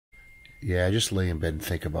Yeah, I just lay in bed and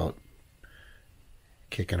think about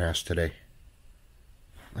kicking ass today.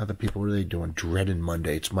 Other people, what are they doing? Dreading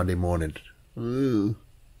Monday. It's Monday morning. Ooh.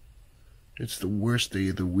 It's the worst day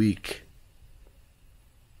of the week.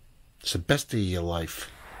 It's the best day of your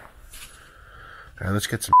life. All right, let's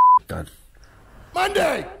get some done.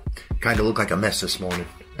 Monday! Kind of look like a mess this morning.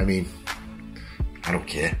 I mean, I don't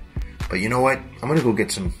care. But you know what? I'm going to go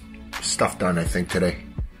get some stuff done, I think, today.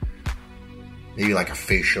 Maybe like a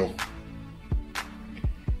facial.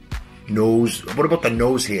 Nose. What about the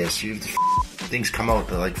nose hairs? Things come out,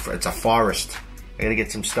 they're like it's a forest. I gotta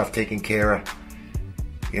get some stuff taken care of.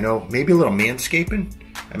 You know, maybe a little manscaping.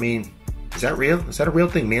 I mean, is that real? Is that a real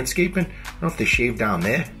thing, manscaping? I don't know if they shave down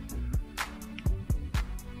there.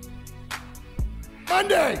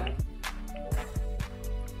 Monday!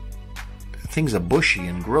 Things are bushy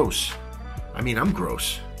and gross. I mean, I'm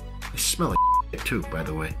gross. I smell like too, by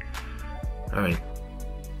the way. Alright,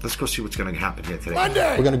 let's go see what's gonna happen here today.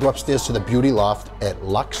 Monday! We're gonna go upstairs to the beauty loft at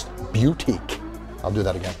LUX Beautique. I'll do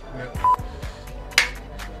that again.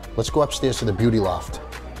 Let's go upstairs to the beauty loft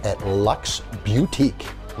at LUX Beautique.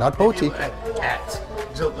 Not boutique.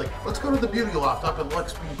 So, like, let's go to the beauty loft up at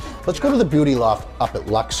LUX Beautique. Let's go to the beauty loft up at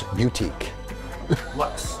LUX Beautique.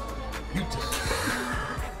 LUX Beautique.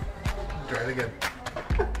 Try it again.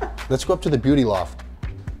 Let's go up to the beauty loft.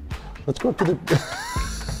 Let's go up to the...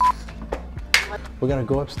 We're gonna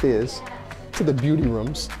go upstairs to the beauty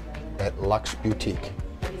rooms at LUX Beautique.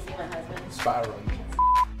 Spa room.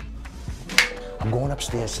 I'm going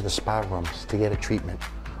upstairs to the spa rooms to get a treatment.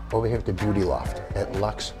 Over here at the beauty loft at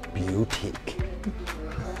LUX Beautique.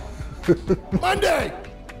 Monday!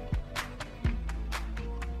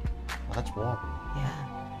 Well, that's warm.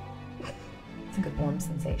 Yeah. It's a good warm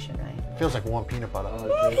sensation, right? Feels like warm peanut butter.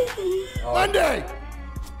 Monday!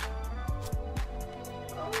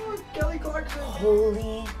 Kelly Clarkson.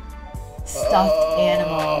 Holy stuffed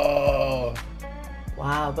animal.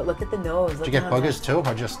 Wow, but look at the nose. Did you get boogers too,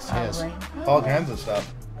 or just hairs? All kinds of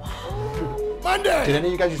stuff. Monday! Did any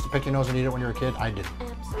of you guys used to pick your nose and eat it when you were a kid? I did.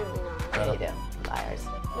 Absolutely not. You do. Liars.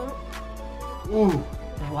 Ooh.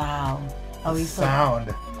 Wow. Oh, he's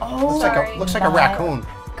sound. Oh, looks like a raccoon.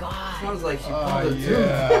 God. Sounds like she pulled it too.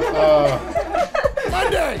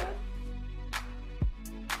 Monday!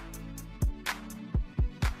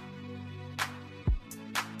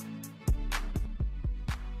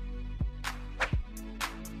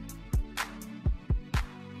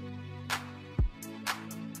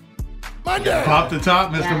 Monday! Pop the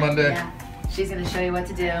top, Mr. Monday. Yeah. She's gonna show you what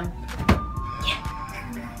to do.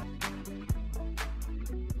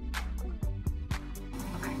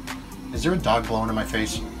 Is there a dog blowing in my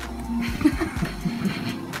face?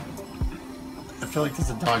 I feel like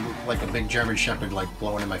there's a dog, like a big German Shepherd, like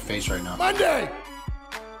blowing in my face right now. Monday!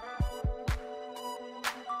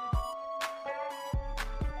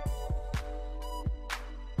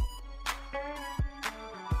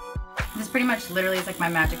 This pretty much literally is like my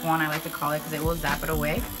magic wand, I like to call it, because it will zap it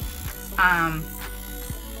away.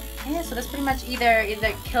 Yeah, so that's pretty much either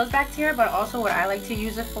kills bacteria, but also what I like to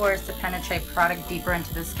use it for is to penetrate product deeper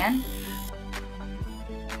into the skin.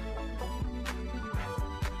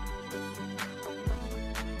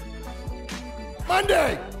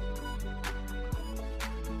 Monday!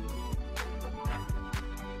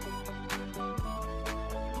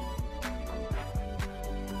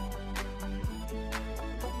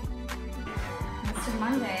 Mr.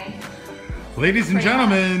 Monday. Ladies and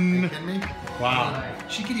gentlemen. Are you kidding me? Wow.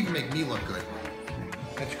 She could even make me look good.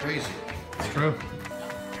 That's crazy. It's true.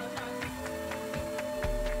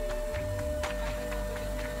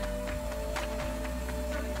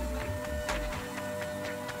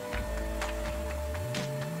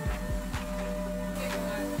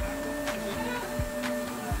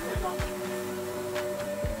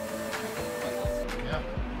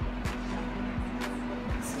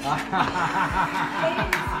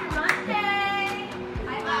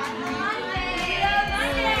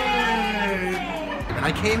 And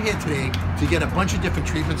I came here today to get a bunch of different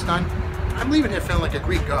treatments done. I'm leaving here feeling like a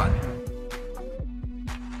Greek god.